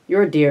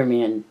 You're a dear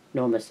man,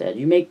 Norma said.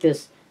 You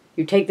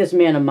take this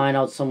man of mine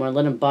out somewhere and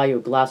let him buy you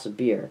a glass of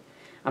beer.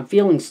 I'm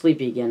feeling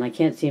sleepy again. I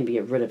can't seem to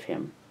get rid of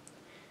him.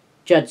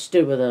 Judd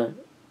stood with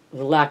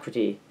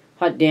alacrity.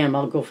 Hot damn,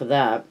 I'll go for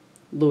that.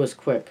 Lewis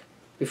quick,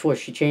 before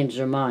she changed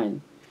her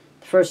mind.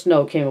 The first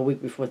snow came a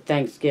week before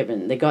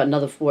Thanksgiving. They got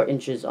another 4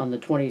 inches on the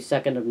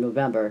 22nd of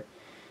November.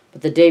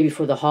 But the day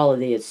before the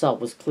holiday itself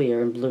was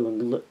clear and blue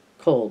and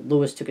cold.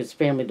 Lewis took his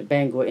family to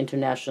Bangor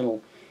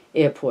International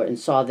Airport and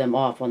saw them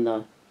off on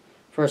the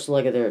first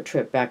leg of their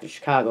trip back to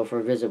Chicago for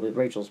a visit with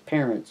Rachel's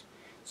parents.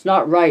 It's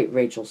not right,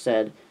 Rachel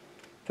said,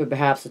 for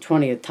perhaps the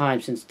 20th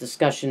time since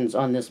discussions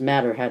on this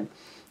matter had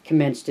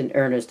commenced in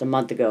earnest a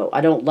month ago. I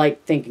don't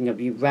like thinking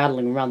of you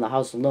rattling around the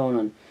house alone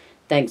on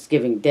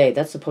Thanksgiving Day.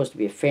 That's supposed to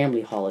be a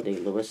family holiday,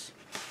 Lewis.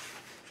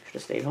 Should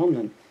have stayed home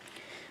then.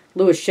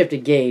 Lewis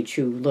shifted Gage,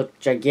 who looked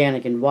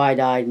gigantic and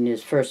wide-eyed in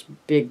his first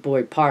big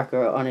boy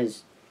parka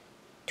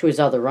to his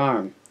other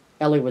arm.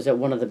 Ellie was at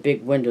one of the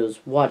big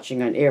windows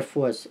watching an Air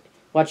Force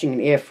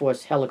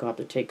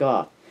helicopter take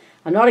off.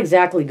 I'm not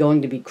exactly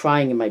going to be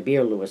crying in my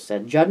beer, Lewis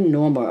said. Judd and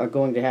Norma are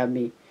going to have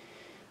me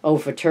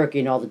over for turkey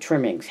and all the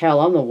trimmings.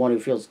 Hell, I'm the one who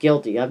feels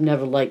guilty. I've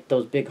never liked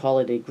those big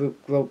holiday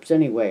group gropes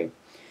anyway.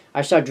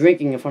 I start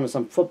drinking in front of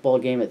some football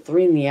game at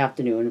 3 in the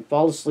afternoon and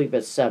fall asleep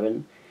at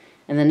 7.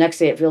 And the next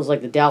day it feels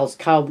like the Dallas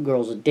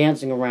Cowgirls are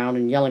dancing around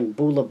and yelling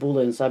boola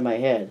boola inside my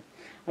head.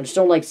 I just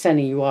don't like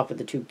sending you off with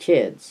the 2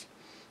 kids.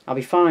 I'll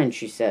be fine,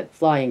 she said,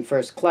 flying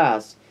first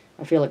class.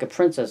 I feel like a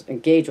princess,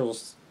 and Gage will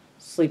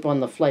sleep on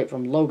the flight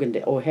from Logan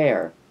to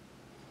O'Hare.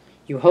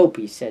 You hope,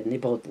 he said, and they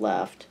both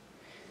laughed.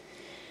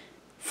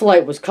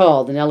 Flight was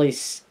called, and Ellie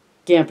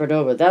scampered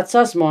over. That's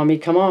us, Mommy.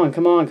 Come on,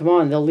 come on, come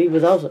on. They'll leave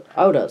without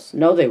us.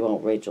 No, they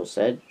won't, Rachel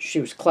said. She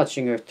was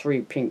clutching her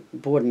 3 pink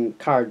boarding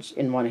cards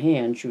in one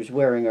hand. She was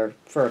wearing her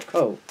fur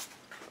coat.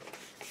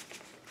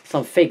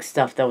 Some fake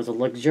stuff that was a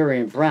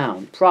luxuriant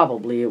brown.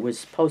 Probably it was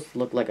supposed to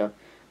look like a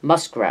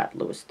muskrat,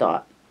 Lewis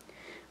thought.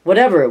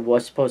 Whatever it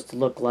was supposed to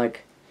look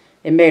like,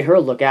 it made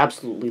her look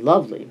absolutely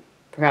lovely.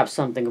 Perhaps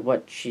something of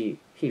what he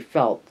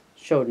felt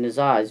showed in his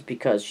eyes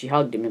because she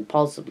hugged him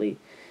impulsively,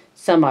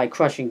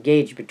 semi-crushing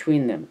Gage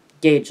between them.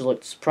 Gage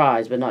looked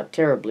surprised, but not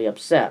terribly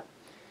upset.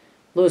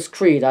 Lewis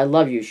Creed, I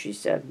love you, she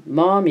said.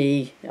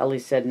 Mommy, Ellie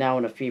said, now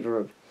in a fever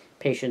of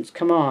patience.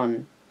 Come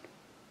on.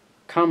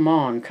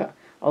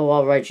 Oh,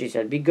 all right, she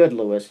said. Be good,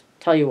 Lewis.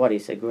 Tell you what, he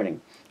said,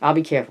 grinning. I'll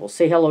be careful.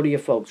 Say hello to your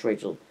folks,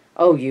 Rachel.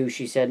 Oh, you,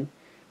 she said,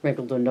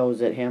 wrinkled her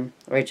nose at him.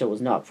 Rachel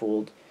was not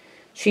fooled.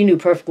 She knew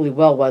perfectly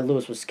well why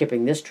Lewis was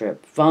skipping this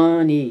trip.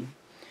 Funny.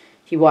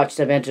 He watched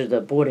them enter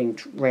the boarding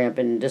ramp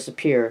and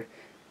disappear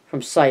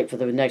from sight for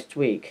the next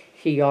week.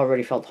 He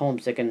already felt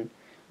homesick and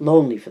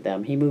lonely for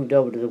them. He moved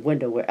over to the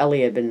window where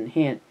Ellie had been,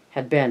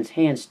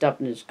 hands stuffed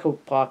in his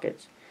coat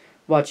pockets,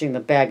 watching the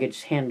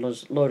baggage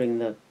handlers loading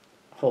the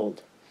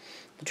hold.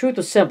 The truth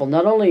was simple.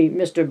 Not only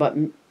Mr. but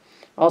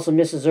also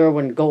Mrs.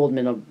 Irwin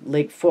Goldman of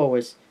Lake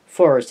Forest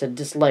had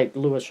disliked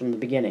Lewis from the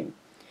beginning.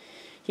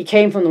 He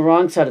came from the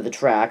wrong side of the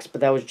tracks, but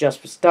that was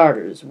just for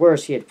starters.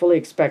 Worse, he had fully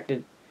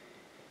expected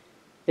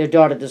their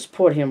daughter to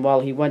support him while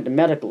he went to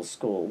medical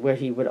school, where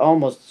he would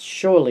almost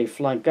surely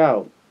flunk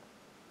out.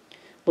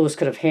 Lewis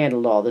could have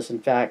handled all this, in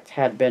fact,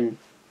 had been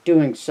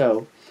doing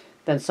so.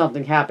 Then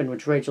something happened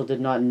which Rachel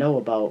did not know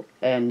about,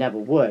 and never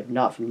would,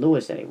 not from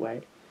Lewis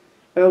anyway.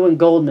 Irwin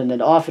Goldman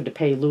had offered to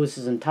pay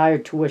Lewis's entire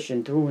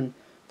tuition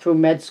through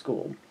med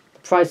school. The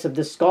price of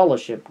this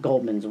scholarship,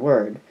 Goldman's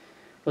word,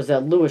 was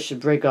that Lewis should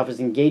break off his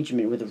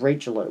engagement with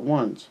Rachel at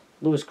once.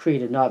 Lewis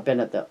Creed had not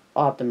been at the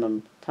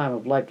optimum time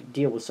of life to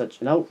deal with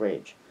such an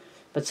outrage,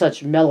 but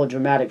such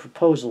melodramatic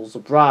proposals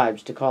of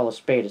bribes, to call a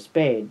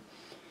spade,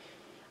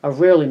 are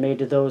rarely made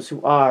to those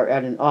who are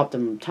at an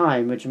optimum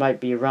time, which might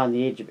be around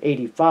the age of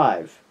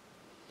 85.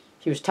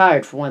 He was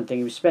tired, for one thing.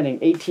 He was spending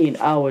 18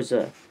 hours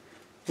a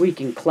week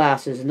in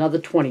classes, another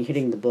 20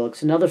 hitting the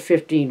books, another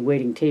 15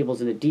 waiting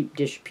tables in a deep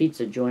dish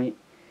pizza joint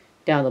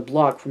down the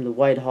block from the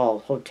Whitehall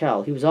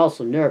Hotel. He was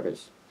also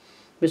nervous.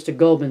 Mr.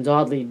 Goldman's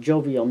oddly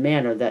jovial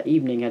manner that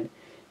evening had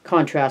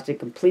contrasted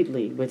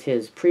completely with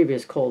his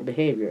previous cold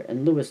behavior,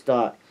 and Lewis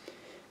thought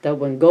that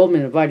when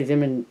Goldman invited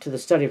him into the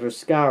study for a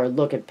cigar, a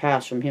look had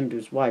passed from him to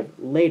his wife.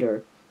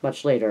 Later,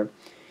 much later,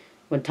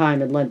 when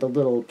time had lent a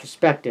little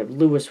perspective,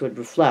 Lewis would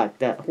reflect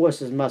that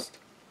horses must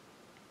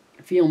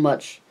feel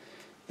much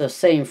the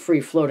same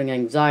free-floating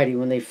anxiety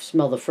when they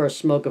smell the first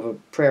smoke of a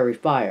prairie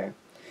fire.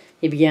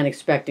 He began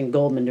expecting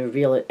Goldman to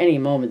reveal at any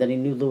moment that he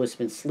knew Lewis had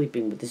been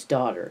sleeping with his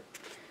daughter.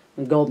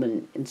 When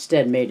Goldman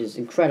instead made his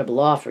incredible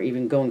offer,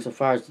 even going so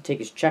far as to take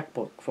his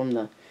checkbook from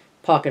the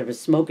pocket of his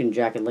smoking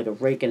jacket like a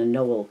rake in a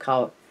Noel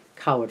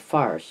Coward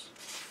farce.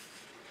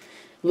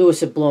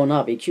 Lewis had blown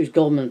up. He accused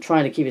Goldman of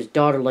trying to keep his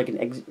daughter like an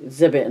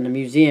exhibit in a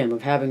museum,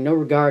 of having no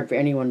regard for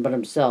anyone but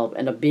himself,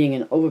 and of being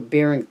an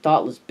overbearing,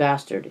 thoughtless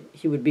bastard.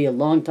 It would be a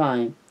long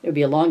time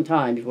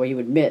before he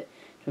would admit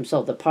to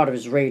himself that part of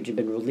his rage had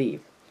been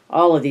relieved.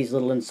 All of these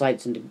little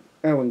insights into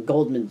Irwin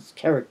Goldman's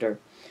character,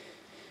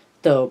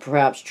 though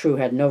perhaps true,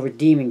 had no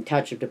redeeming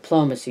touch of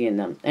diplomacy in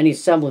them. Any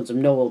semblance of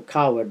Noel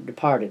Coward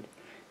departed.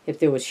 If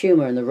there was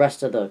humor in the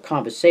rest of the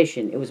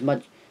conversation, it was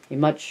a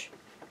much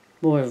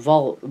more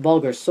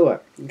vulgar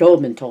sort.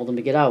 Goldman told him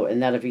to get out,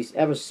 and that if he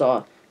ever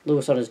saw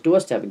Lewis on his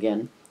doorstep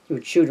again, he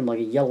would shoot him like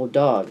a yellow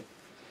dog.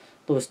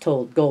 Lewis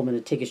told Goldman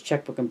to take his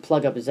checkbook and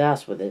plug up his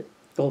ass with it.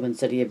 Goldman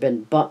said he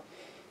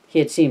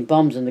had seen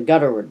bums in the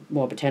gutter with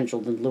more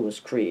potential than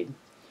Lewis Creed.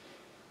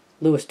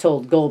 Lewis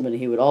told Goldman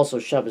he would also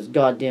shove his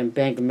goddamn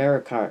Bank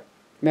America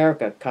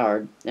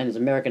card and his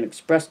American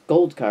Express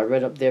Gold card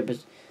right up there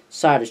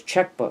beside his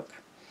checkbook.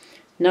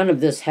 None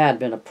of this had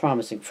been a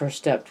promising first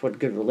step toward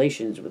good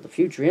relations with the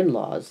future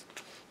in-laws.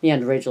 He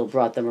and Rachel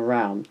brought them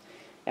around,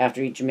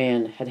 after each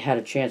man had had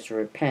a chance to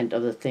repent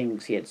of the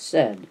things he had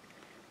said,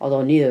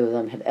 although neither of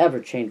them had ever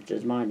changed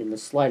his mind in the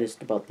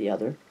slightest about the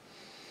other.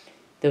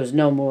 There was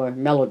no more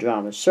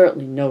melodrama,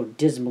 certainly no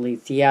dismally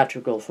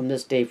theatrical "from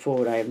this day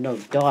forward I have no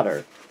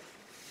daughter"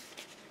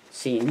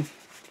 scene.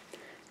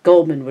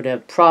 Goldman would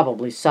have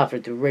probably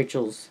suffered through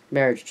Rachel's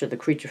marriage to the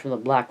creature from the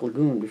Black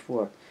Lagoon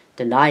before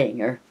denying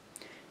her.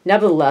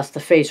 Nevertheless, the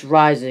face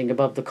rising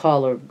above the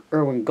collar of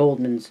Irwin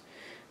Goldman's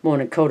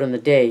morning coat on the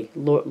day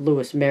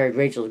Lewis married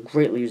Rachel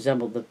greatly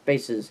resembled the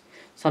faces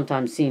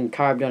sometimes seen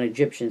carved on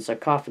Egyptian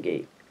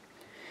sarcophagi.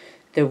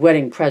 Their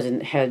wedding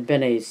present had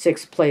been a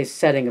six-place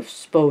setting of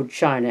spode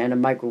china and a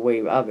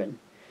microwave oven.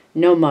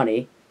 No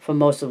money. For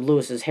most of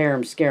Lewis's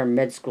harem-scarum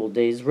med school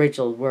days,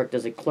 Rachel had worked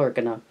as a clerk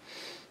in a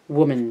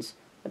woman's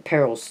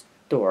apparel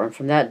store, and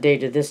from that day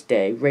to this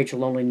day,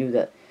 Rachel only knew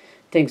that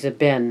things had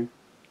been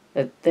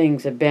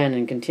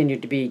and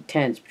continued to be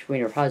tense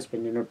between her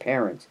husband and her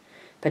parents,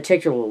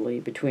 particularly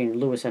between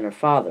Lewis and her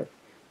father.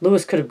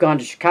 Lewis could have gone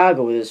to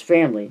Chicago with his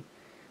family,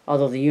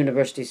 although the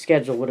university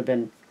schedule would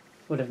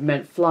have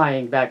meant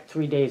flying back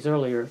 3 days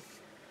earlier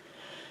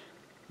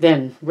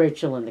than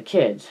Rachel and the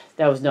kids.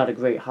 That was not a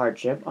great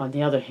hardship. On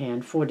the other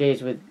hand, 4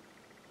 days with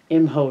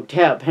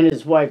Imhotep and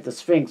his wife, the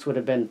Sphinx, would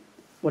have been.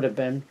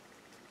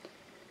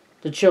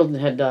 The children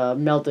had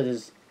melted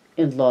his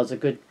in-laws a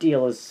good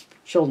deal, as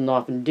children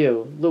often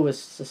do. Lewis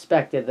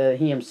suspected that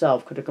he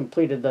himself could have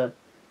completed the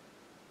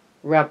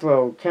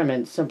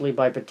relocate simply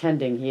by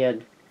pretending he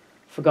had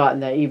forgotten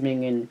that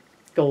evening in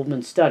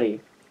Goldman's study.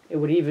 It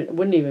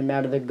wouldn't even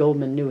matter that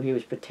Goldman knew he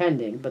was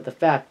pretending, but the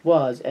fact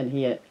was, and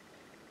he at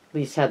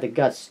least had the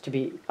guts to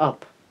be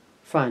up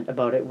front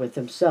about it with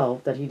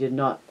himself, that he did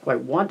not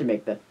quite want to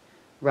make the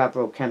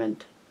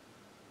relocate.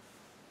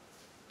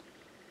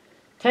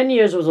 10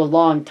 years was a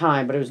long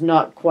time, but it was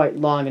not quite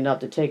long enough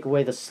to take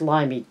away the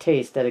slimy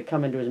taste that had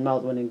come into his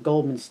mouth when in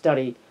Goldman's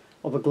study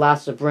over a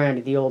glass of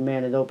brandy the old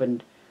man had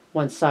opened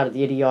one side of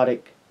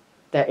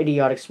that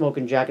idiotic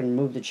smoking jacket and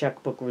moved the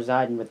checkbook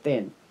residing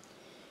within.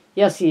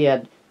 Yes, he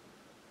had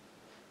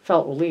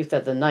felt relief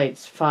that the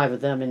nights, 5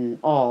 of them in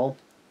all,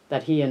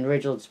 that he and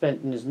Rachel had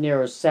spent in his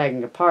narrow,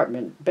 sagging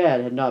apartment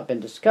bed had not been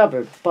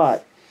discovered,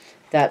 but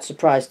that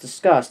surprised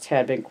disgust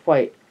had been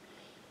quite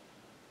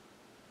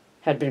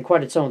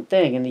its own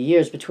thing, and the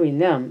years between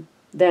them,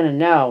 then and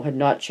now, had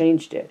not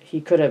changed it.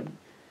 He could have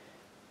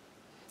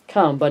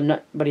come,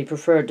 but he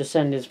preferred to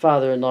send his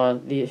father-in-law,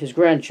 his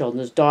grandchildren,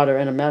 his daughter,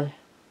 and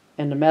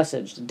a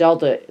message. The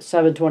Delta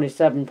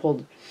 727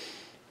 pulled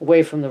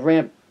away from the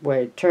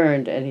rampway,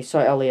 turned, and he saw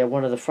Ellie at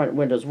one of the front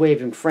windows,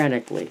 waving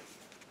frantically.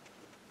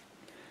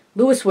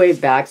 Lewis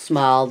waved back,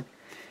 smiled,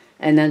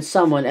 and then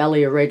someone,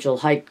 Ellie or Rachel,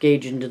 hiked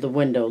Gage into the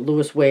window.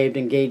 Lewis waved,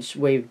 and Gage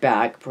waved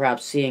back,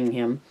 perhaps seeing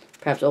him,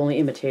 perhaps only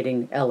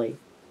imitating Ellie.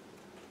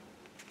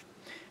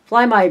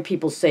 "Fly my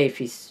people safe,"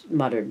 he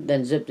muttered,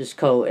 then zipped his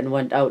coat and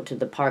went out to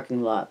the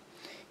parking lot.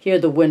 Here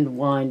the wind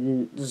whined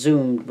and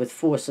zoomed with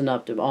force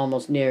enough to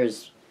almost tear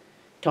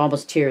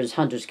his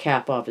hunter's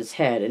cap off his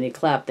head, and he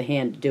clapped a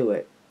hand to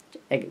it.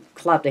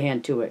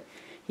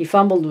 He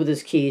fumbled with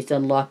his keys to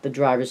unlock the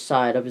driver's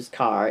side of his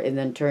car, and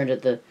then turned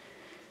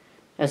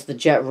as the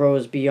jet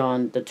rose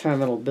beyond the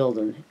terminal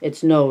building,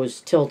 its nose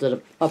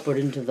tilted upward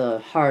into the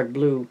hard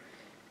blue,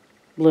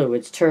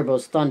 its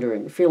turbos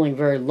thundering. Feeling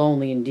very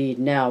lonely indeed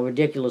now,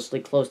 ridiculously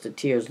close to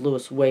tears,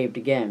 Lewis waved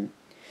again.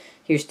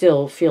 He was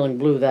still feeling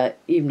blue that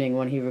evening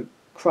when he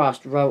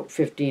crossed Route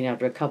 15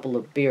 after a couple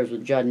of beers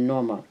with Judd and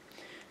Norma.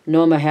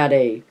 Norma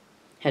had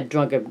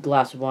drunk a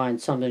glass of wine,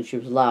 something she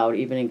was allowed,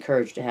 even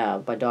encouraged to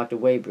have, by Dr.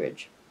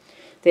 Weybridge.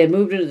 They had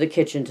moved into the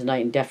kitchen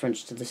tonight in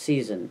deference to the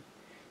season.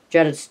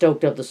 Judd had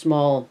stoked up the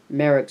small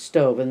Merrick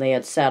stove, and they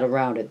had sat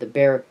around it, the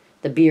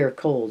beer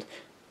cold,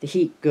 the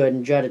heat good,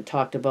 and Judd had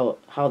talked about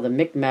how the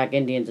Micmac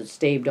Indians had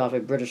staved off a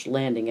British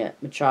landing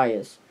at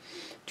Machias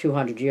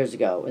 200 years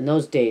ago. In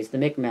those days, the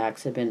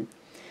Micmacs had been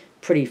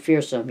pretty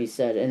fearsome, he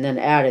said, and then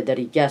added that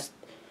he guessed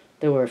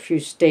there were a few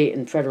state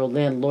and federal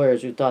land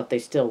lawyers who thought they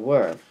still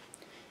were.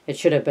 It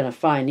should have been a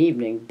fine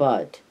evening,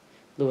 but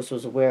Lewis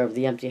was aware of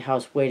the empty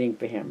house waiting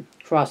for him.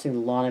 Crossing the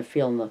lawn and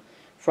feeling the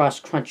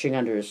frost crunching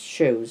under his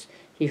shoes,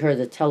 he heard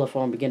the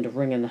telephone begin to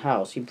ring in the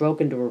house. He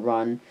broke into a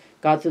run,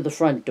 got through the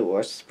front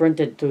door,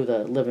 sprinted through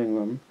the living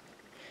room,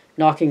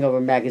 knocking over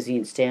a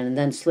magazine stand, and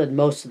then slid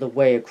most of the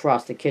way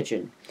across the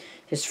kitchen,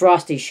 his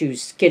frosty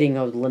shoes skidding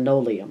over the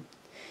linoleum.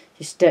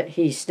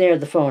 He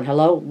snared the phone.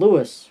 "Hello?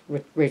 Lewis?"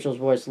 Rachel's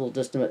voice, a little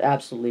distant, but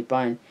absolutely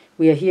fine.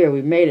 "We are here.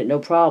 We've made it. No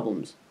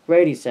problems."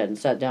 "Great," he said, and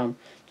sat down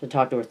to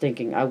talk to her,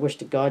 thinking, "I wish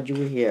to God you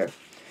were here."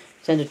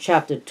 It's into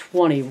chapter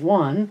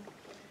 21.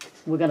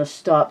 We're going to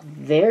stop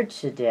there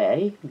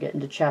today. Get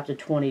into chapter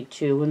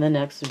 22 in the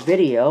next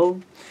video.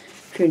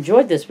 If you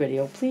enjoyed this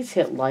video, please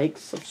hit like,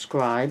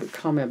 subscribe,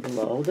 comment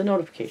below, the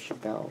notification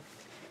bell.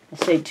 And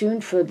stay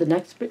tuned for the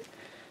next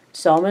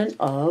installment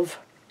of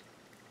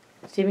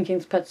Stephen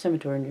King's Pet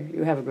Sematary.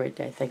 You have a great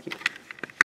day. Thank you.